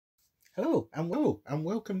Hello and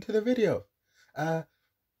welcome to the video. Uh,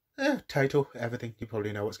 Title, everything, you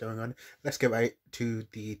probably know what's going on. Let's get right to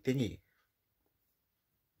the thingy.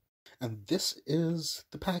 And this is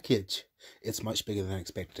the package. It's much bigger than I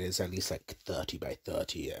expected. It's at least like 30 by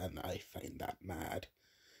 30 and I find that mad.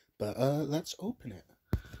 But let's open it.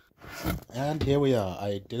 And here we are.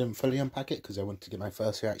 I didn't fully unpack it because I wanted to get my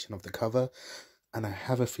first reaction of the cover. And I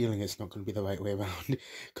have a feeling it's not going to be the right way around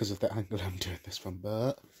because of the angle I'm doing this from,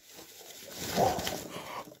 but...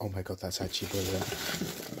 Oh my god, that's actually brilliant.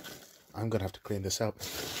 I'm gonna have to clean this up.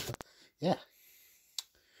 Yeah.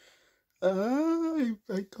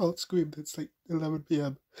 I can't scream. It's like 11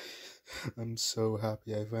 p.m. I'm so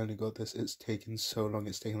happy I finally got this. It's taken so long.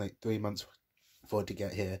 It's taken like 3 months for it to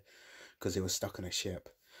get here because it was stuck on a ship.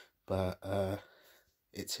 But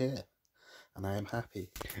it's here and I am happy.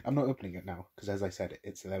 I'm not opening it now because, as I said,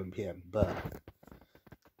 it's 11 p.m. But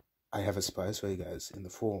I have a surprise for you guys in the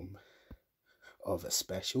form of a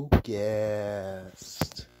special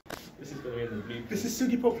guest. This is going to be in the blue. This is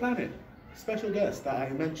Sugey Planet, special guest that I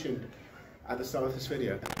mentioned at the start of this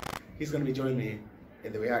video. He's going to be joining me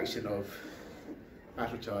in the reaction of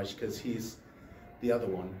Battlecharged because he's the other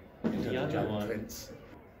one in terms of Dragon Prince.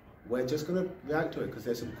 We're just going to react to it because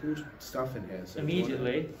there's some cool stuff in here. So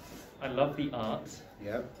immediately, I love the art.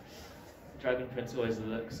 Yep. Dragon Prince always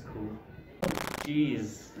looks cool.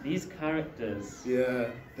 Jeez, these characters. Yeah,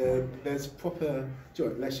 there's proper...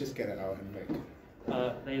 Let's just get it out and make...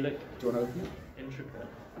 they look... Do you want to open it? Intricate.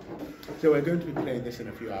 So we're going to be playing this in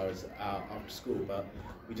a few hours after school, but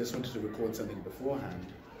we just wanted to record something beforehand.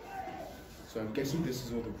 So I'm guessing this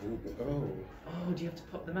is all the rule. Oh, do you have to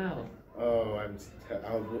pop them out? Oh,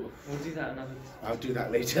 We'll do that another. I'll do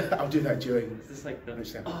that later. I'll do that during. Is this like the?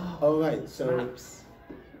 Oh right. So maps.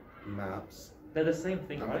 Maps. They're the same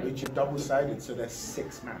thing, right? Which are double-sided, so there's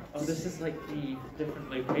 6 maps. Oh, this is like the different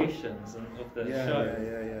locations of the show.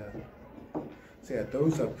 Yeah. So yeah,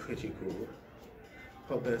 those are pretty cool.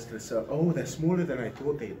 But there's this. Oh, they're smaller than I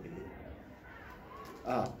thought they'd be.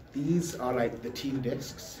 These are like the team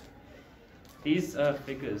discs. These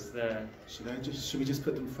figures, they're... Should we just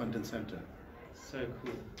put them front and center? So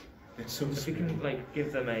cool. It's so if we can like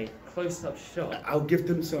give them a close-up shot. I'll give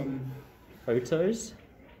them some photos.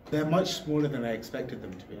 They're much smaller than I expected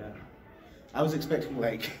them to be. Yeah. I was expecting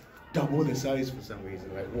like double the size for some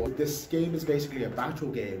reason. Like, what? This game is basically a battle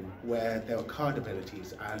game where there are card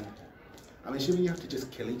abilities, and I'm assuming you have to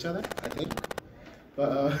just kill each other, I think.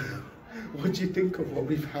 But what do you think of what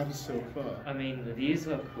we've had so far? I mean, these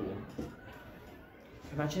are cool.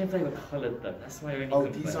 Imagine if they were coloured though, that's my only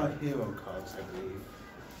complaint. These are hero cards, I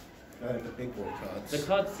believe. The big boy cards. The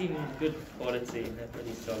cards seem good quality, they're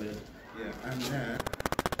pretty solid. Yeah, and there,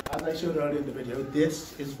 as I showed earlier in the video,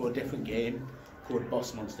 this is for a different game called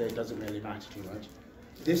Boss Monster. It doesn't really matter too much.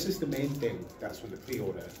 This is the main thing that's from the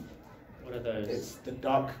pre-order. What are those? It's the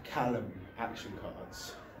Dark Callum action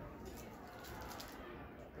cards.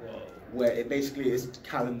 Whoa. Where it basically is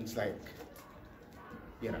Callum's, like,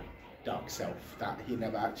 you know, dark self that he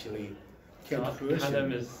never actually came to fruition.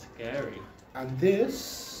 Callum is scary. And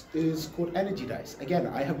this is called Energy Dice. Again,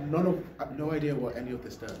 I have no idea what any of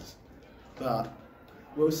this does, but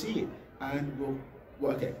we'll see. And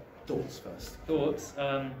well, okay, thoughts first. Thoughts?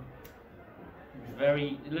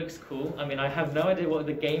 It looks cool. I mean, I have no idea what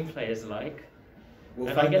the gameplay is like, and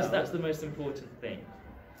I guess that's the most important thing.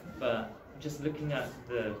 But just looking at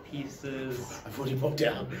the pieces, I've already popped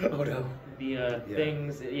out. Oh no. The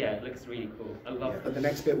things, yeah, it looks really cool. I love it. But the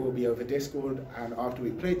next bit will be over Discord, and after we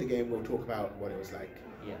played the game, we'll talk about what it was like.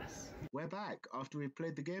 Yes. We're back after we've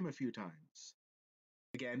played the game a few times.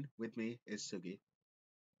 Again, with me is Sugey.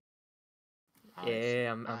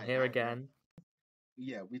 Yeah, I'm here again.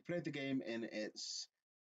 Yeah, we played the game in its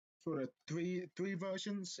sort of three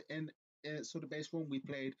versions. In its sort of base form, we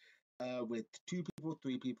played with 2 people,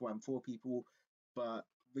 3 people, and 4 people. But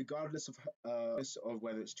regardless of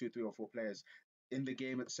whether it's 2, 3, or 4 players, in the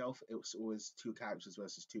game itself, it was always 2 characters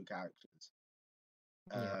versus 2 characters,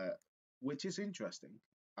 which is interesting.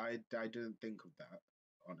 I didn't think of that,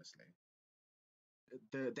 honestly.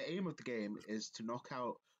 The aim of the game is to knock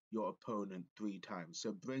out your opponent 3 times.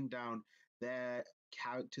 So bring down their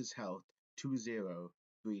character's health to 0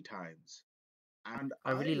 3 times. And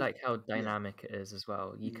I really like how dynamic it is as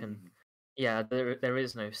well. You can, there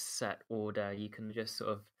is no set order. You can just sort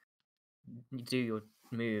of do your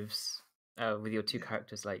moves with your 2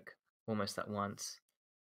 characters like almost at once.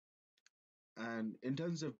 And in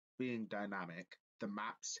terms of being dynamic, the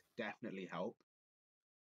maps definitely help.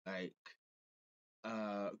 Like,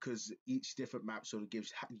 because each different map sort of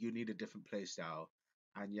gives, you need a different playstyle,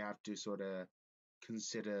 and you have to sort of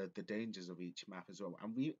consider the dangers of each map as well.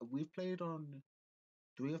 And we've played on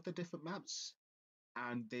 3 of the different maps,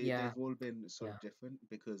 and they've all been sort of different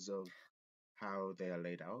because of how they are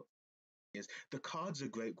laid out. Is the cards are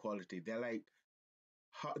great quality. They're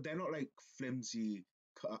not like flimsy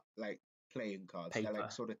like playing cards. Paper. They're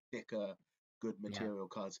like sort of thicker, good material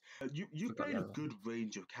cards. You played a good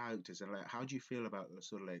range of characters, and like, how do you feel about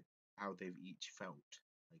sort of like how they've each felt?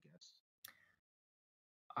 I guess.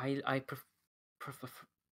 I prefer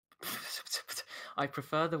I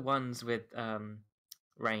prefer the ones with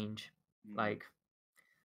range, like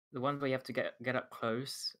the ones where you have to get up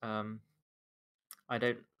close. I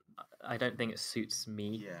don't think it suits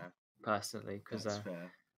me personally, because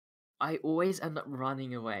I always end up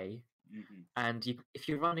running away. And if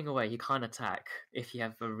you're running away, you can't attack if you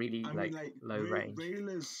have a really low range.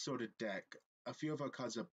 Rayla's sort of deck, a few of her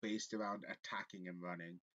cards are based around attacking and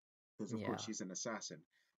running, because of course she's an assassin.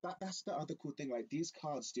 That's the other cool thing. Like, these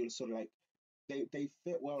cards do sort of like they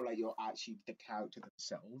fit well. Like, you're actually the character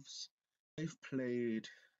themselves. I've played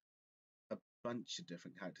a bunch of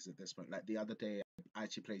different characters at this point. Like, the other day, I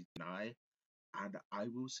actually played Janai, and I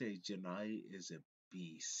will say Janai is a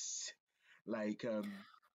beast. Like,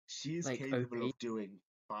 she's capable of doing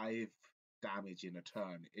 5 damage in a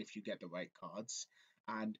turn if you get the right cards.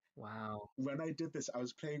 And wow, when I did this, I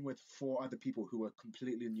was playing with 4 other people who were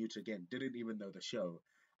completely new to the game, didn't even know the show.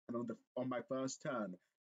 And on my first turn,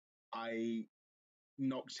 I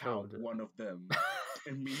knocked out one of them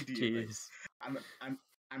immediately. And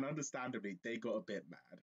understandably, they got a bit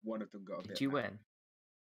mad. One of them got a bit mad. Did you win?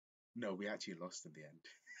 No, we actually lost in the end.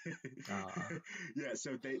 Yeah,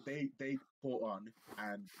 so they fought on,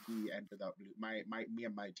 and we ended up me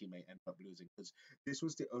and my teammate ended up losing, because this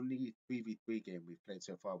was the only 3v3 game we've played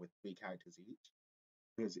so far with 3 characters each,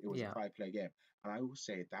 because it was a 5-player game. And I will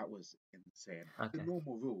say that was insane. The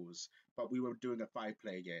normal rules, but we were doing a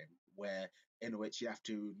 5-player game in which you have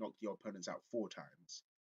to knock your opponents out 4 times.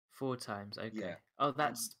 4 times, okay. Yeah. Oh,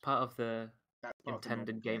 that's part of the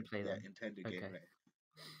intended gameplay then. Yeah, intended gameplay.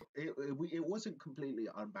 It wasn't completely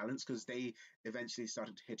unbalanced, because they eventually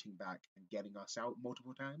started hitting back and getting us out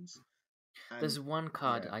multiple times. And there's one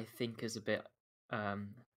card I think is a bit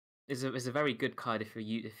is a very good card if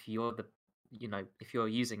you're the if you're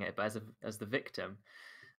using it, but as the victim,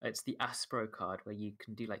 it's the Aspro card, where you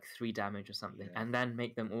can do like 3 damage or something, and then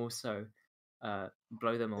make them also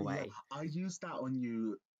blow them away. I used that on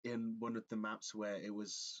you in one of the maps where it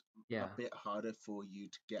was a bit harder for you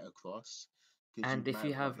to get across. And if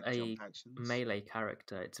you have a melee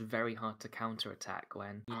character, it's very hard to counterattack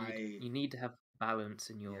when you need to have balance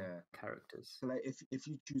in your characters. So like, if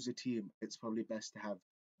you choose a team, it's probably best to have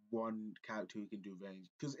one character who can do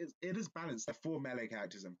range, because it is balanced. There are 4 melee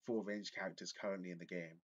characters and 4 range characters currently in the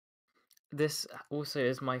game. This also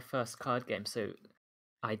is my first card game, so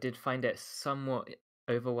I did find it somewhat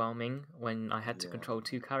overwhelming when I had to control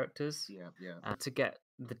 2 characters. And to get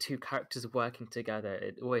the 2 characters working together,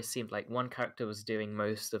 it always seemed like one character was doing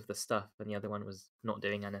most of the stuff and the other one was not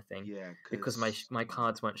doing anything. Because my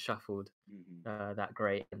cards weren't shuffled that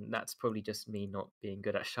great, and that's probably just me not being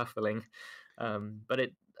good at shuffling.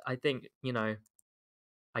 But I think I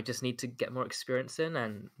just need to get more experience in,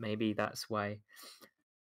 and maybe that's why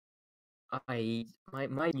you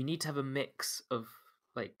need to have a mix of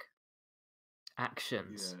like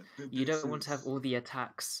actions. You don't want to have all the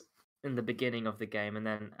attacks in the beginning of the game, and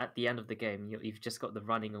then at the end of the game you've just got the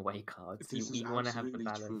running away cards. You want to have the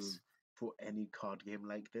balance. For any card game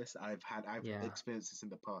like this, I've experienced this in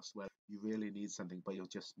the past, where you really need something but you're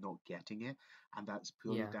just not getting it, and that's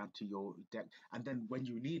purely down to your deck. And then when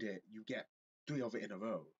you need it, you get 3 of it in a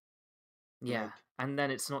row. And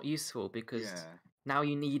then it's not useful, because now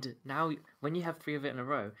when you have 3 of it in a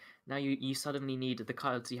row, now you suddenly need the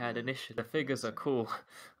cards you had initially. The figures are cool,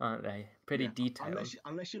 aren't they? Pretty detailed.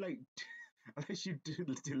 Unless you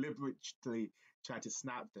deliberately try to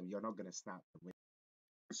snap them, you're not going to snap them.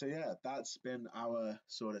 So yeah, that's been our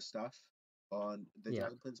sort of stuff on the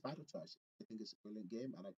Dragon Prince Battlecharged. I think it's a brilliant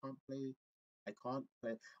game, and I can't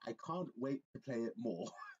wait to play it more.